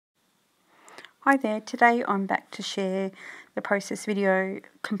Hi there, today I'm back to share the process video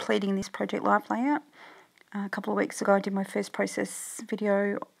completing this Project Life layout. A couple of weeks ago I did my first process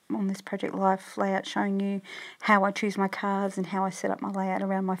video on this Project Life layout showing you how I choose my cards and how I set up my layout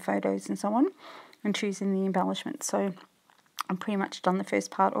around my photos and so on and choosing the embellishments. So I'm pretty much done the first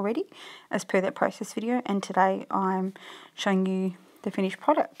part already as per that process video, and today I'm showing you the finished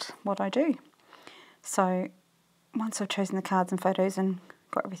product, what I do. So once I've chosen the cards and photos and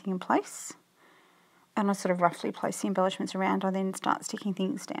got everything in place, and I sort of roughly place the embellishments around, I then start sticking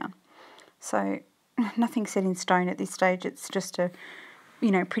things down. So nothing's set in stone at this stage, it's just a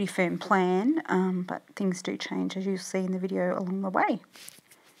pretty firm plan, but things do change as you'll see in the video along the way.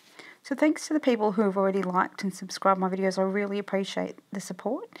 So thanks to the people who have already liked and subscribed my videos, I really appreciate the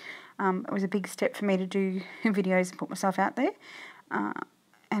support. It was a big step for me to do videos and put myself out there. And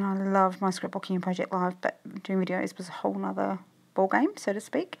I love my scrapbooking and Project Life, but doing videos was a whole nother ballgame, so to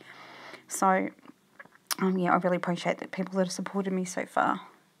speak. So yeah, I really appreciate the people that have supported me so far,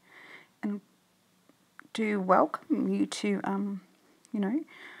 and do welcome you to,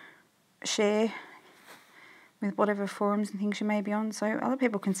 share with whatever forums and things you may be on so other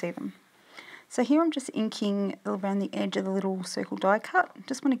people can see them. So here I'm just inking around the edge of the little circle die cut.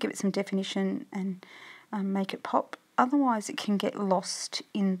 Just want to give it some definition and make it pop. Otherwise it can get lost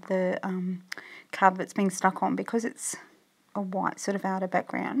in the card that's being stuck on, because it's a white sort of outer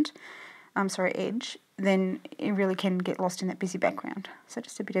background. Edge, then it really can get lost in that busy background. So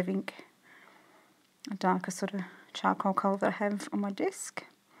just a bit of ink, a darker sort of charcoal colour that I have on my desk.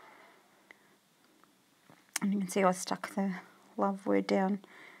 And you can see I stuck the love word down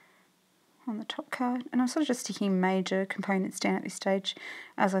on the top card. And I'm sort of just sticking major components down at this stage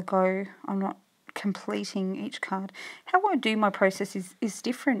as I go. I'm not completing each card. How I do my process is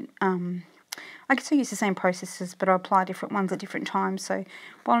different. I can still use the same processes, but I apply different ones at different times. So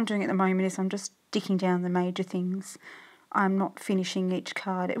what I'm doing at the moment is I'm just sticking down the major things. I'm not finishing each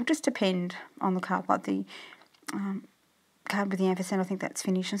card. It will just depend on the card. Like the card with the ampersand, I think that's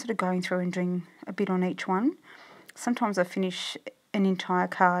finished. I'm sort of going through and doing a bit on each one. Sometimes I finish an entire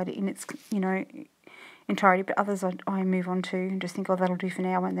card in its, entirety, but others I move on to and just think, oh, that'll do for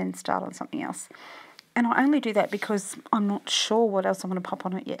now, and then start on something else. And I only do that because I'm not sure what else I'm going to pop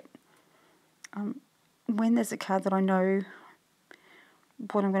on it yet. When there's a card that I know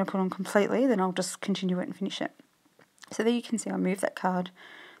what I'm going to put on completely, then I'll just continue it and finish it. So there you can see I moved that card,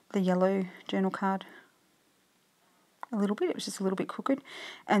 the yellow journal card, a little bit. It was just a little bit crooked.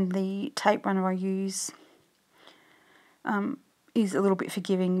 And the tape runner I use is a little bit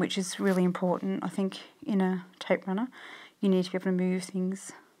forgiving, which is really important. I think in a tape runner you need to be able to move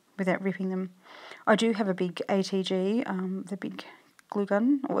things without ripping them. I do have a big ATG, the big glue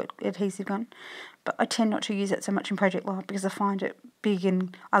gun or adhesive gun, but I tend not to use it so much in Project Life because I find it big,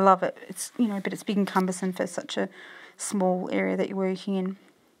 and I love it. It's but it's big and cumbersome for such a small area that you're working in.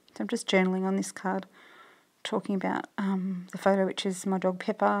 So I'm just journaling on this card, talking about the photo, which is my dog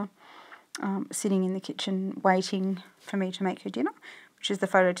Pepper sitting in the kitchen waiting for me to make her dinner, which is the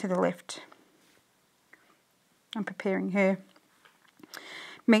photo to the left. I'm preparing her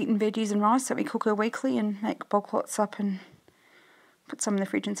meat and veggies and rice that we cook her weekly and make bulk lots up and put some in the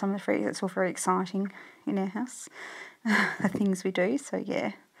fridge and some in the freezer. It's all very exciting in our house, the things we do. So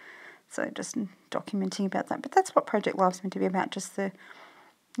yeah, so just documenting about that. But that's what Project Life's meant to be about, just the,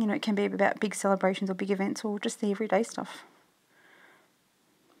 it can be about big celebrations or big events or just the everyday stuff.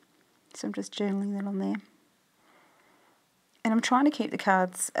 So I'm just journaling that on there. And I'm trying to keep the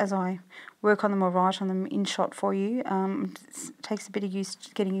cards, as I work on them or write on them, in shot for you. It takes a bit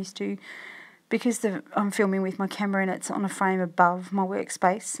of getting used to, because I'm filming with my camera and it's on a frame above my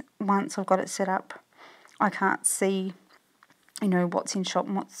workspace. Once I've got it set up, I can't see, what's in shot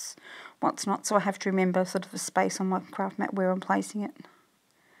and what's not. So I have to remember sort of the space on my craft mat where I'm placing it.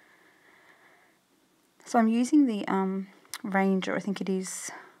 So I'm using the Ranger, I think it is.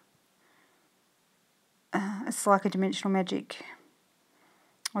 It's like a Dimensional Magic. I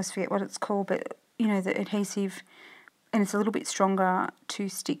always forget what it's called, but the adhesive. And it's a little bit stronger to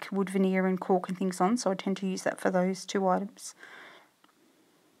stick wood veneer and cork and things on, so I tend to use that for those two items.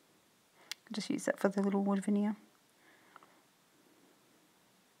 I just use that for the little wood veneer.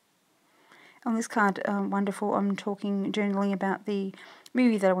 On this card, wonderful, I'm journaling about the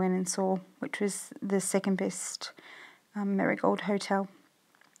movie that I went and saw, which was the second best Marigold Hotel.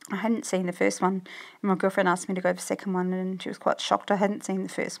 I hadn't seen the first one, and my girlfriend asked me to go for the second one, and she was quite shocked I hadn't seen the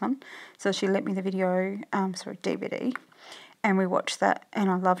first one. So she lent me the DVD, and we watched that, and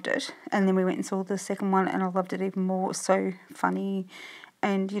I loved it. And then we went and saw the second one, and I loved it even more. It was so funny,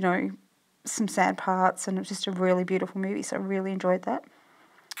 and some sad parts, and it was just a really beautiful movie, so I really enjoyed that.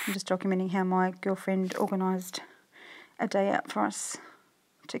 I'm just documenting how my girlfriend organised a day out for us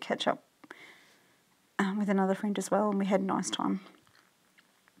to catch up with another friend as well, and we had a nice time.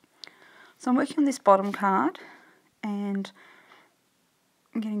 So I'm working on this bottom card and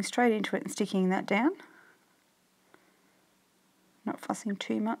I'm getting straight into it and sticking that down. Not fussing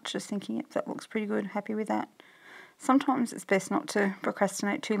too much, just thinking, yep, that looks pretty good, happy with that. Sometimes it's best not to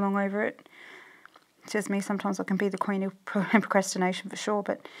procrastinate too long over it. It's just me, sometimes I can be the queen of procrastination for sure,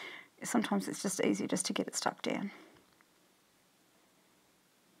 but sometimes it's just easier just to get it stuck down.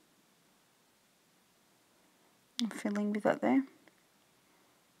 I'm fiddling with that there.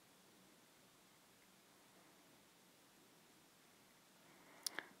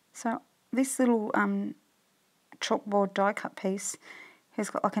 So this little chalkboard die cut piece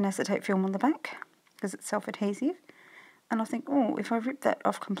has got like an acetate film on the back because it's self-adhesive, and I think, oh, if I rip that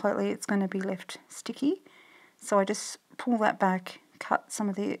off completely it's going to be left sticky, so I just pull that back, cut some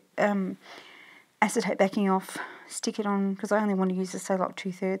of the acetate backing off, stick it on, because I only want to use, say, like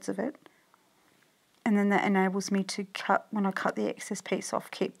 2/3 of it, and then that enables me to cut, when I cut the excess piece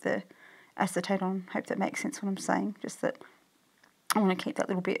off, keep the acetate on. Hope that makes sense what I'm saying, just that I want to keep that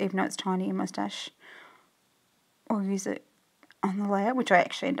little bit, even though it's tiny in my stash, or use it on the layout, which I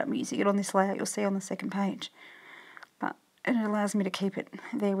actually end up using it on this layout you'll see on the second page. But it allows me to keep it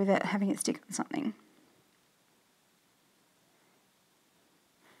there without having it stick on something.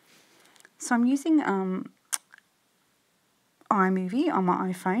 So I'm using iMovie on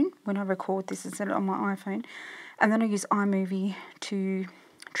my iPhone. When I record this, it's on my iPhone. And then I use iMovie to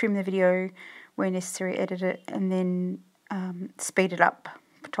trim the video where necessary, edit it, and then speed it up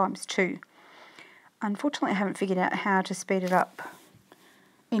 ×2. Unfortunately, I haven't figured out how to speed it up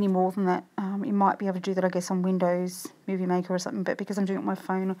any more than that. You might be able to do that, I guess, on Windows Movie Maker or something, but because I'm doing it on my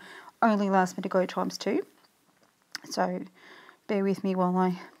phone, it only allows me to go ×2. So bear with me while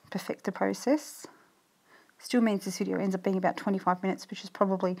I perfect the process. Still means this video ends up being about 25 minutes, which is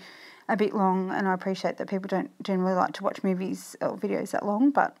probably a bit long, and I appreciate that people don't generally like to watch movies or videos that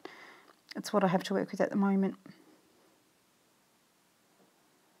long, but it's what I have to work with at the moment.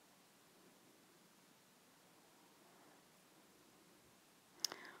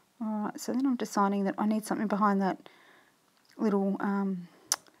 Alright, so then I'm deciding that I need something behind that little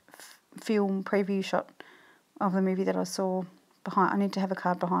film preview shot of the movie that I saw behind. I need to have a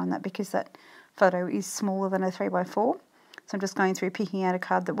card behind that because that photo is smaller than a 3x4. So I'm just going through picking out a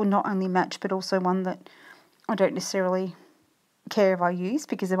card that will not only match but also one that I don't necessarily care if I use,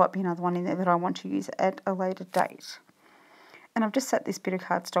 because there might be another one in there that I want to use at a later date. And I've just set this bit of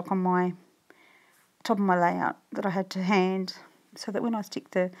cardstock on my top of my layout that I had to hand, so that when I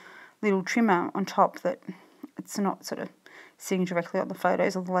stick the little trimmer on top, that it's not sort of sitting directly on the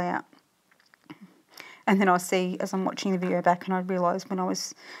photos or the layout. And then I see, as I'm watching the video back, and I realise when I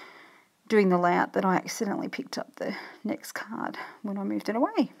was doing the layout that I accidentally picked up the next card when I moved it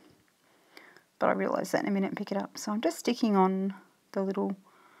away. But I realise that in a minute and pick it up. So I'm just sticking on the little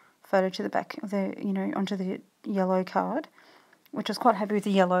photo to the back of the, onto the yellow card, which I was quite happy with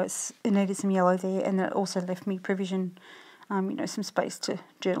the yellow. It needed some yellow there, and it also left me provision, some space to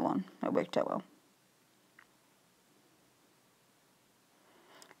journal on. It worked out well.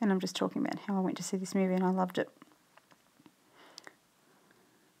 And I'm just talking about how I went to see this movie and I loved it.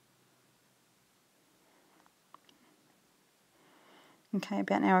 Okay,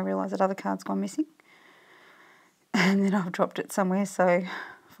 about now I realise that other card's gone missing. And then I've dropped it somewhere, so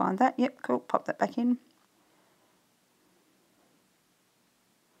find that. Yep, cool, pop that back in.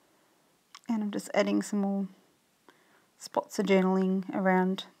 And I'm just adding some more spots of journaling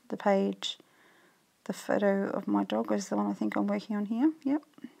around the page. The photo of my dog is the one I think I'm working on here. Yep.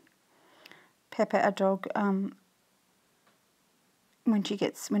 Pepper, our dog, when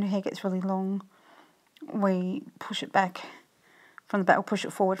her hair gets really long, we push it back from the back, or push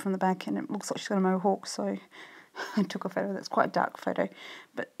it forward from the back, and it looks like she's got a mohawk, so I took a photo. That's quite a dark photo,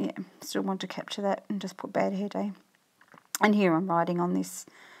 but yeah, still want to capture that and just put bad hair day. And here I'm writing on this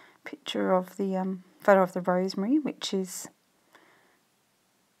picture of the photo of the rosemary, which is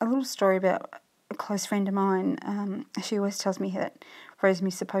a little story about a close friend of mine. She always tells me that rosemary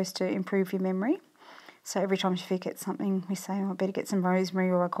is supposed to improve your memory. So every time she forgets something, we say, oh, I better get some rosemary,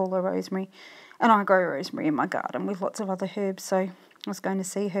 or I call her rosemary. And I grow rosemary in my garden with lots of other herbs, so I was going to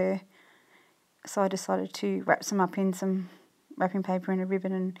see her. So I decided to wrap some up in some wrapping paper and a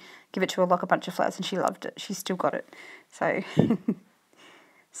ribbon and give it to her like a bunch of flowers, and she loved it. She's still got it. So,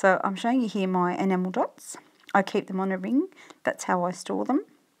 so I'm showing you here my enamel dots. I keep them on a ring. That's how I store them.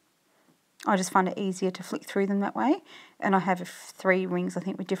 I just find it easier to flick through them that way. And I have 3 rings, I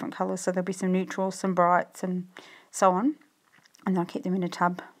think, with different colours. So there'll be some neutrals, some brights, and so on. And then I keep them in a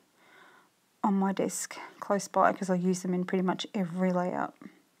tub on my desk close by because I use them in pretty much every layout.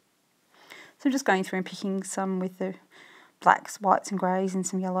 So I'm just going through and picking some with the blacks, whites and greys and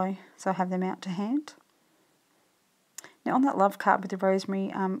some yellow, so I have them out to hand. Now on that love card with the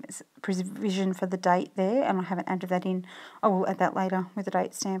rosemary, it's provision for the date there, and I haven't added that in. I will add that later with the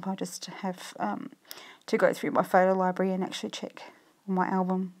date stamp. I just have to go through my photo library and actually check. My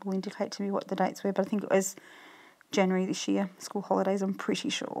album will indicate to me what the dates were, but I think it was January this year, school holidays, I'm pretty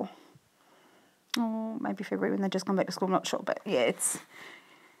sure. Or maybe February when they've just gone back to school, I'm not sure, but yeah, it's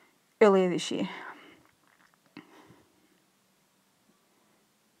earlier this year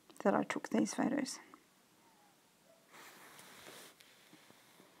that I took these photos.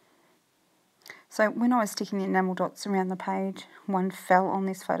 So when I was sticking the enamel dots around the page, one fell on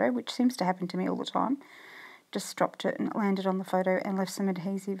this photo, which seems to happen to me all the time. Just dropped it and it landed on the photo and left some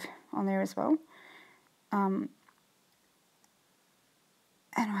adhesive on there as well. And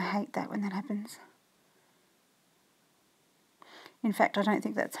I hate that when that happens. In fact, I don't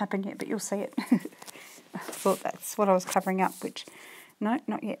think that's happened yet, but you'll see it. I thought that's what I was covering up, which, no,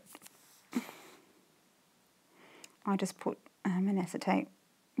 not yet. I just put an acetate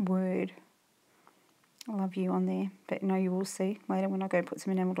word, I love you, on there. But no, you will see later when I go put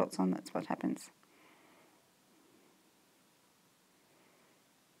some enamel dots on, that's what happens.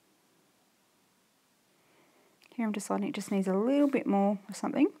 Here I'm deciding it just needs a little bit more of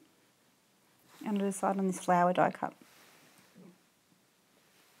something. And I decide on this flower die cut.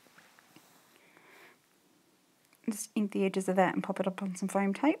 Just ink the edges of that and pop it up on some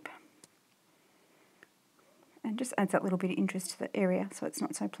foam tape. And just adds that little bit of interest to the area so it's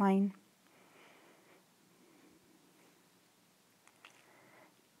not so plain.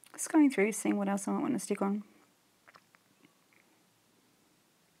 Just going through, seeing what else I might want to stick on.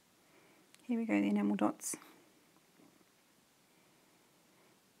 Here we go, the enamel dots.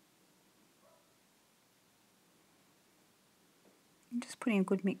 I'm just putting a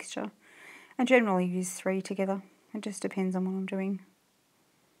good mixture. I generally use 3 together. It just depends on what I'm doing.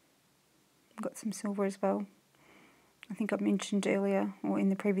 I've got some silver as well. I think I mentioned earlier, or in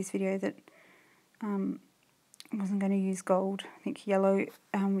the previous video, that I wasn't going to use gold. I think yellow,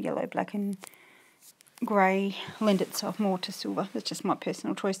 black and grey lend itself more to silver. That's just my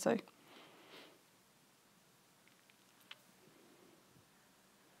personal choice though.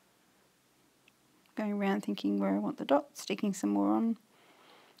 Going around thinking where I want the dots, sticking some more on.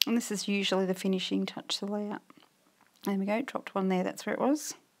 And this is usually the finishing touch to the layout. There we go, dropped one there, that's where it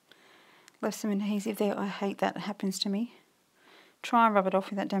was. Left some adhesive there, I hate that, it happens to me. Try and rub it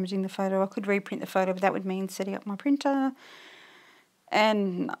off without damaging the photo. I could reprint the photo, but that would mean setting up my printer.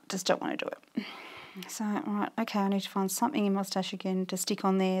 And no, just don't want to do it. So, right, okay, I need to find something in my stash again to stick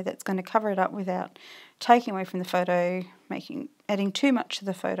on there that's going to cover it up without taking away from the photo, adding too much to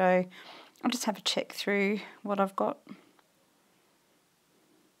the photo. I'll just have a check through what I've got.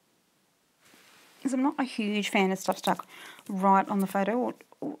 Because I'm not a huge fan of stuff stuck right on the photo,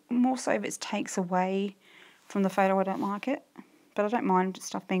 or more so if it takes away from the photo, I don't like it. But I don't mind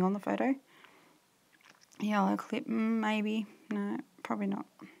stuff being on the photo. Yellow clip, maybe. No, probably not.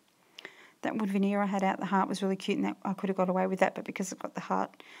 That wood veneer I had out the heart was really cute, and that I could have got away with that, but because I've got the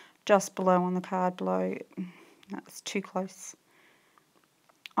heart just below on the card below, that's too close.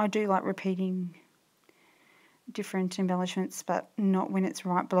 I do like repeating different embellishments, but not when it's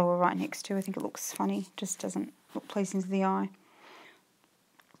right below or right next to. I think it looks funny, just doesn't look pleasing to the eye.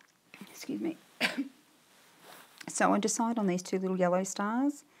 Excuse me. So I decide on these 2 little yellow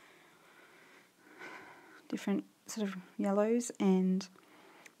stars, different sort of yellows, and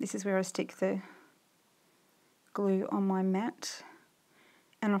this is where I stick the glue on my mat.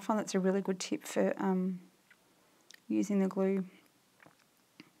 And I find that's a really good tip for using the glue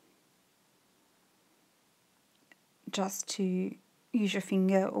just to use your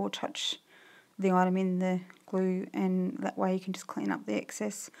finger or touch the item in the glue, and that way you can just clean up the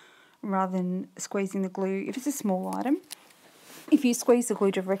excess rather than squeezing the glue. If it's a small item, if you squeeze the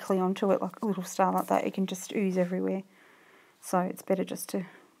glue directly onto it, like a little star like that, it can just ooze everywhere. So it's better just to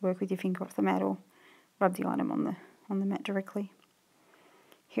work with your finger off the mat or rub the item on the mat directly.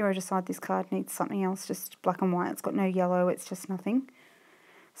 Here I decide this card needs something else, just black and white. It's got no yellow, it's just nothing.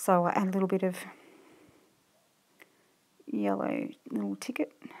 So I add a little bit of yellow little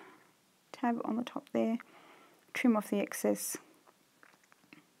ticket tab on the top there, trim off the excess.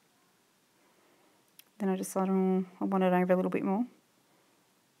 Then I decide, I want it over a little bit more.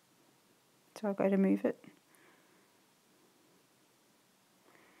 So I go to move it.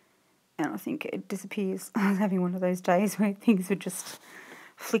 And I think it disappears. I was having one of those days where things were just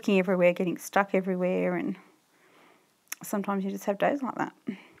flicking everywhere, getting stuck everywhere, and sometimes you just have days like that.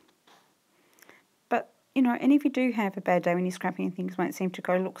 you know, and if you do have a bad day when you're scrapping and things won't seem to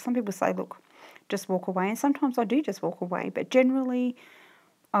go, look, some people say, look, just walk away. And sometimes I do just walk away. But generally,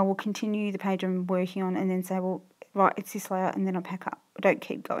 I will continue the page I'm working on and then say, well, right, it's this layout, and then I pack up. I don't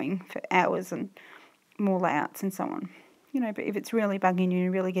keep going for hours and more layouts and so on. You know, but if it's really bugging you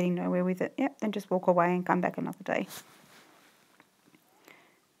and really getting nowhere with it, yep, then just walk away and come back another day.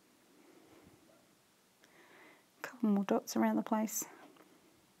 A couple more dots around the place.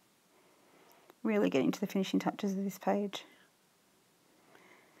 Really getting to the finishing touches of this page.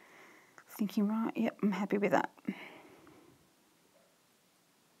 Thinking, right, yep, I'm happy with that.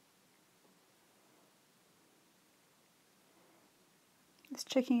 Just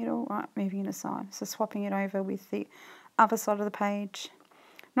checking it all, right, moving it aside. So swapping it over with the other side of the page.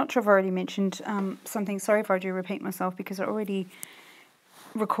 Not sure if I've already mentioned something. Sorry if I do repeat myself, because I already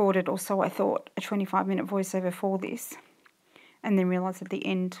recorded, or so I thought, a 25-minute voiceover for this. And then realised at the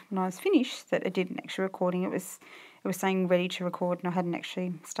end, when I was finished, that it didn't actually recording. It was saying ready to record, and I hadn't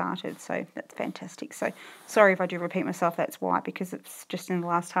actually started. So that's fantastic. So sorry if I do repeat myself. That's why, because it's just in the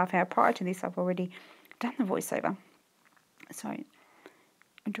last half hour prior to this, I've already done the voiceover. So I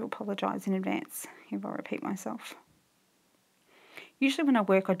do apologise in advance if I repeat myself. Usually when I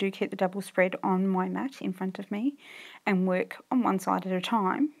work, I do keep the double spread on my mat in front of me and work on one side at a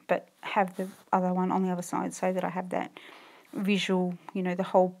time, but have the other one on the other side so that I have that visual, you know,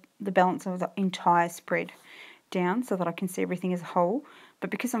 the balance of the entire spread down so that I can see everything as a whole.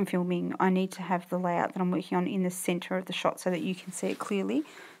 But because I'm filming, I need to have the layout that I'm working on in the centre of the shot so that you can see it clearly.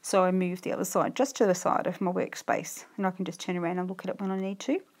 So I move the other side just to the side of my workspace, and I can just turn around and look at it when I need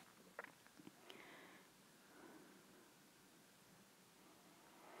to.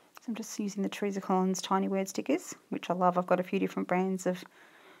 So I'm just using the Teresa Collins Tiny Word stickers, which I love. I've got a few different brands of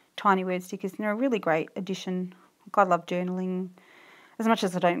Tiny Word stickers, and they're a really great addition. I love journaling. As much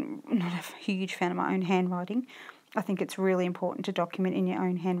as I'm not a huge fan of my own handwriting, I think it's really important to document in your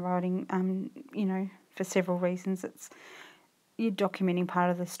own handwriting, you know, for several reasons. You're documenting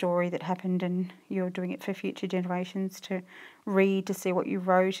part of the story that happened, and you're doing it for future generations to read, to see what you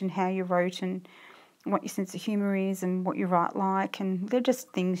wrote and how you wrote and what your sense of humour is and what you write like. And they're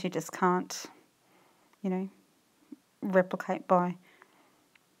just things you just can't, you know, replicate by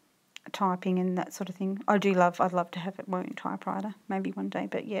typing and that sort of thing. I'd love to have my own typewriter, maybe one day,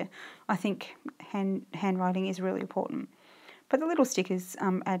 but yeah, I think handwriting is really important. But the little stickers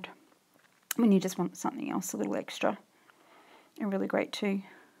add, when you just want something else, a little extra, are really great too.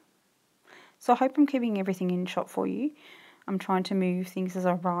 So I hope I'm keeping everything in shot for you. I'm trying to move things as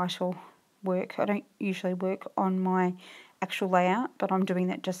I write or work. I don't usually work on my actual layout, but I'm doing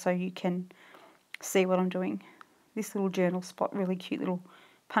that just so you can see what I'm doing. This little journal spot, really cute little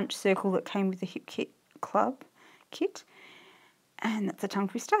punch circle that came with the Hip Kit Club kit, and that's a tongue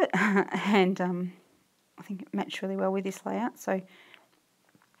twister, and I think it matched really well with this layout, so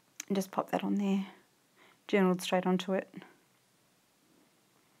just pop that on there, journaled straight onto it,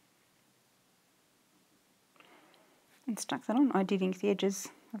 and stuck that on. I did ink the edges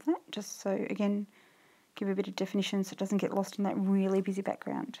of that, just so, again, give a bit of definition so it doesn't get lost in that really busy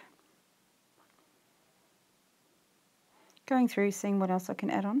background. Going through, seeing what else I can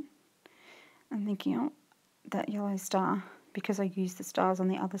add on, and thinking, oh, that yellow star, because I use the stars on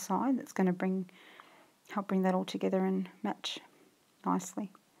the other side, that's going to help bring that all together and match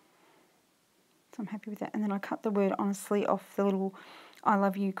nicely. So I'm happy with that. And then I cut the word honestly off the little I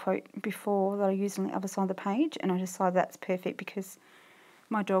love you quote before that I used on the other side of the page, and I decided that's perfect because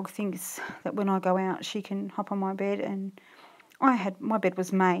my dog thinks that when I go out she can hop on my bed, and my bed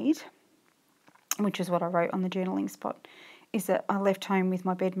was made, which is what I wrote on the journaling spot, is that I left home with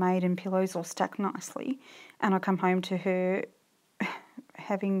my bed made and pillows all stacked nicely, and I come home to her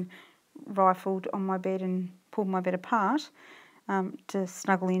having rifled on my bed and pulled my bed apart to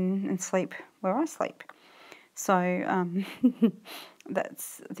snuggle in and sleep where I sleep. So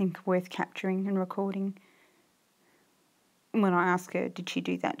that's, I think, worth capturing and recording. When I ask her, did she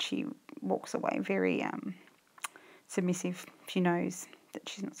do that, she walks away very submissive. She knows that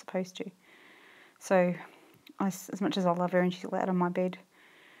she's not supposed to. So as much as I love her and she's allowed on my bed,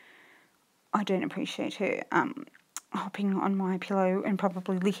 I don't appreciate her hopping on my pillow and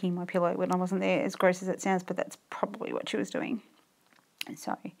probably licking my pillow when I wasn't there, as gross as it sounds, but that's probably what she was doing. And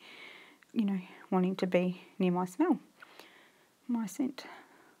so, you know, wanting to be near my smell, my scent.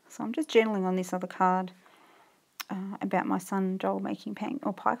 So I'm just journaling on this other card about my son Joel making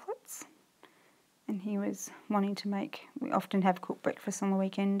pikelets. And he was wanting to make, we often have cooked breakfast on the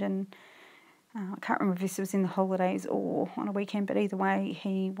weekend, and I can't remember if this was in the holidays or on a weekend, but either way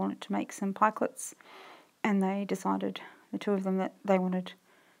he wanted to make some pikelets, and they decided, the two of them, that they wanted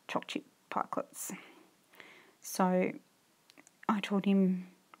choc chip pikelets. So I told him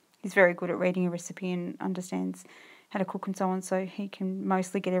he's very good at reading a recipe and understands how to cook and so on, so he can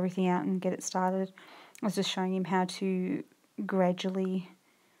mostly get everything out and get it started. I was just showing him how to gradually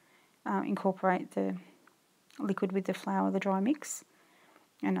incorporate the liquid with the flour, the dry mix,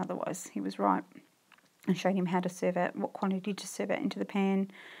 and otherwise he was right. I showed him how to serve out, what quantity to serve out into the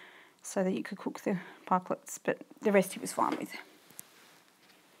pan so that you could cook the pikelets, but the rest he was fine with.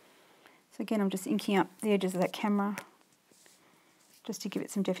 So again, I'm just inking up the edges of that camera just to give it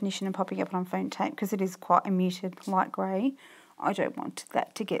some definition and popping up on foam tape because it is quite a muted light grey. I don't want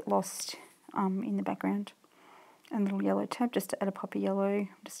that to get lost in the background. And a little yellow tab just to add a pop of yellow,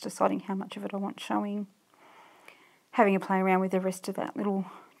 just deciding how much of it I want showing. Having a play around with the rest of that little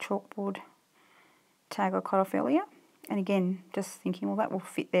chalkboard tag I cut off earlier. And again, just thinking, well, that will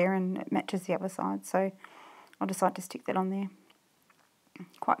fit there and it matches the other side. So I'll decide to stick that on there.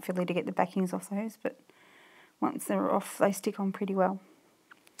 Quite fiddly to get the backings off those, but once they're off, they stick on pretty well.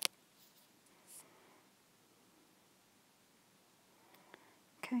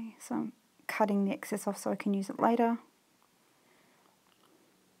 Okay, so I'm cutting the excess off so I can use it later.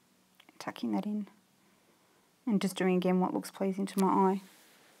 Tucking that in. And just doing again what looks pleasing to my eye.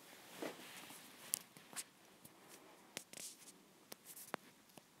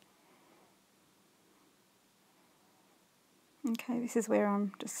 Okay, this is where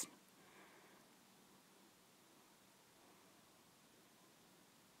I'm just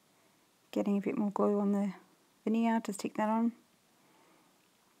getting a bit more glue on the veneer to stick that on.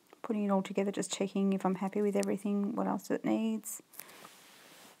 Putting it all together, just checking if I'm happy with everything, what else it needs.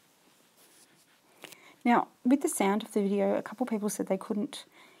 Now, with the sound of the video, a couple of people said they couldn't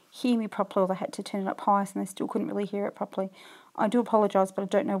hear me properly or they had to turn it up high and they still couldn't really hear it properly. I do apologise, but I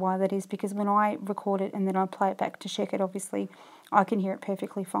don't know why that is, because when I record it and then I play it back to check it, obviously I can hear it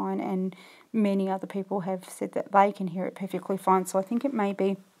perfectly fine, and many other people have said that they can hear it perfectly fine. So I think it may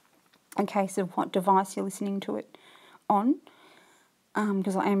be a case of what device you're listening to it on,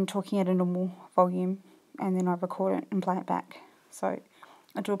 because I am talking at a normal volume and then I record it and play it back. So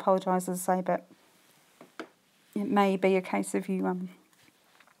I do apologise, as I say, but it may be a case of you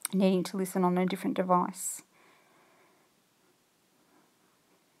needing to listen on a different device.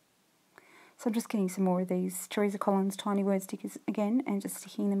 So I'm just getting some more of these Teresa Collins tiny word stickers again and just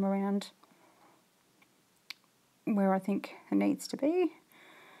sticking them around where I think it needs to be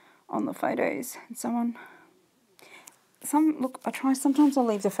on the photos and so on. Sometimes I'll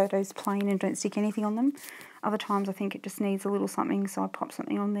leave the photos plain and don't stick anything on them. Other times I think it just needs a little something, so I pop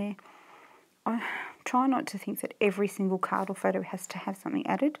something on there. I try not to think that every single card or photo has to have something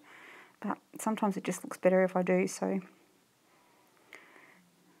added, but sometimes it just looks better if I do, so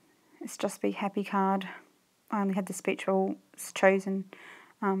it's Just Be Happy card. I only had the speech bubble chosen,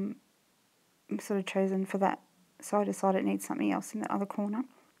 chosen for that, so I decided it needs something else in the other corner.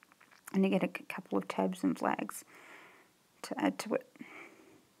 And you get a couple of tabs and flags to add to it.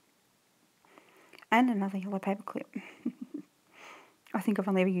 And another yellow paper clip. I think I've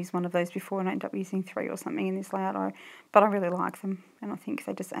only ever used one of those before and I ended up using 3 or something in this layout, but I really like them and I think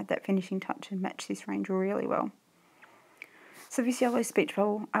they just add that finishing touch and match this range really well. So this yellow speech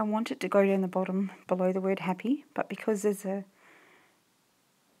bubble, I want it to go down the bottom below the word happy, but because there's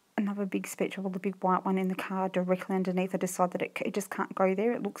another big speech bubble, the big white one in the card directly underneath, I decided that it just can't go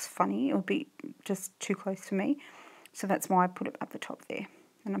there. It looks funny. It would be just too close for me. So that's why I put it at the top there,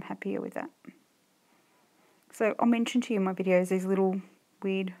 and I'm happier with that. So I'll mention to you in my videos these little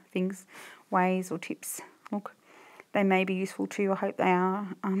weird things, ways or tips. Look, they may be useful to you. I hope they are.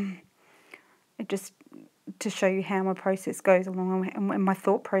 It just to show you how my process goes along and my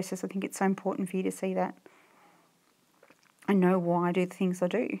thought process. I think it's so important for you to see that and know why I do the things I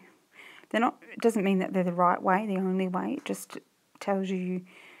do. It doesn't mean that they're the right way, the only way. It just tells you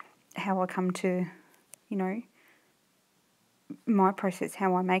how I come to, my process,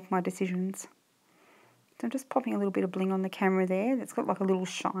 how I make my decisions. So I'm just popping a little bit of bling on the camera there. That's got like a little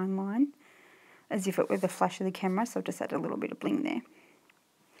shine line, as if it were the flash of the camera. So I've just added a little bit of bling there.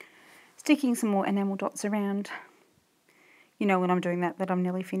 Sticking some more enamel dots around. When I'm doing that I'm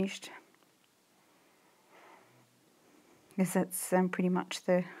nearly finished. Because that's pretty much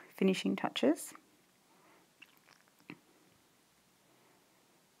the finishing touches.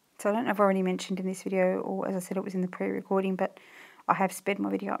 So I don't know if I've already mentioned in this video, or as I said, it was in the pre-recording, but I have sped my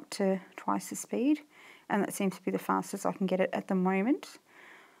video up to twice the speed, and that seems to be the fastest I can get it at the moment.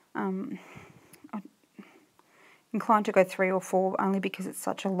 I'm inclined to go 3 or 4, only because it's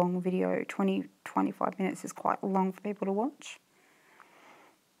such a long video. 20-25 minutes is quite long for people to watch.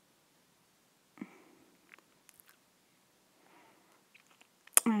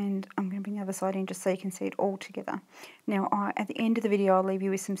 And I'm going to to bring the other side in just so you can see it all together. Now, at the end of the video, I'll leave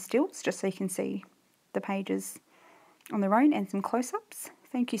you with some stills just so you can see the pages on their own and some close-ups.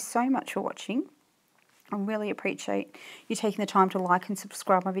 Thank you so much for watching. I really appreciate you taking the time to like and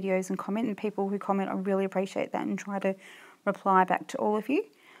subscribe my videos and comment. And people who comment, I really appreciate that and try to reply back to all of you.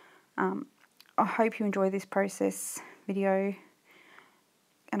 I hope you enjoy this process video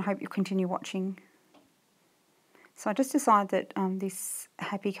and I hope you continue watching. So I just decided that this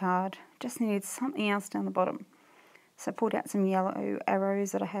happy card just needed something else down the bottom. So I pulled out some yellow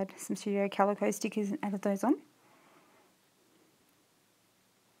arrows that I had, some Studio Calico stickers, and added those on.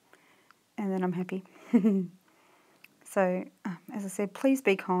 And then I'm happy. So, as I said, please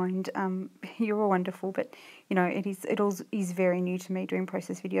be kind. You're all wonderful, but you know it all is very new to me doing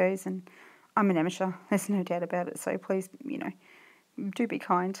process videos, and I'm an amateur. There's no doubt about it. So please, you know, do be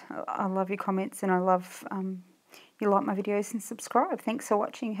kind. I love your comments, and I love you like my videos and subscribe. Thanks for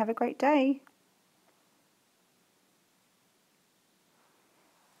watching. Have a great day.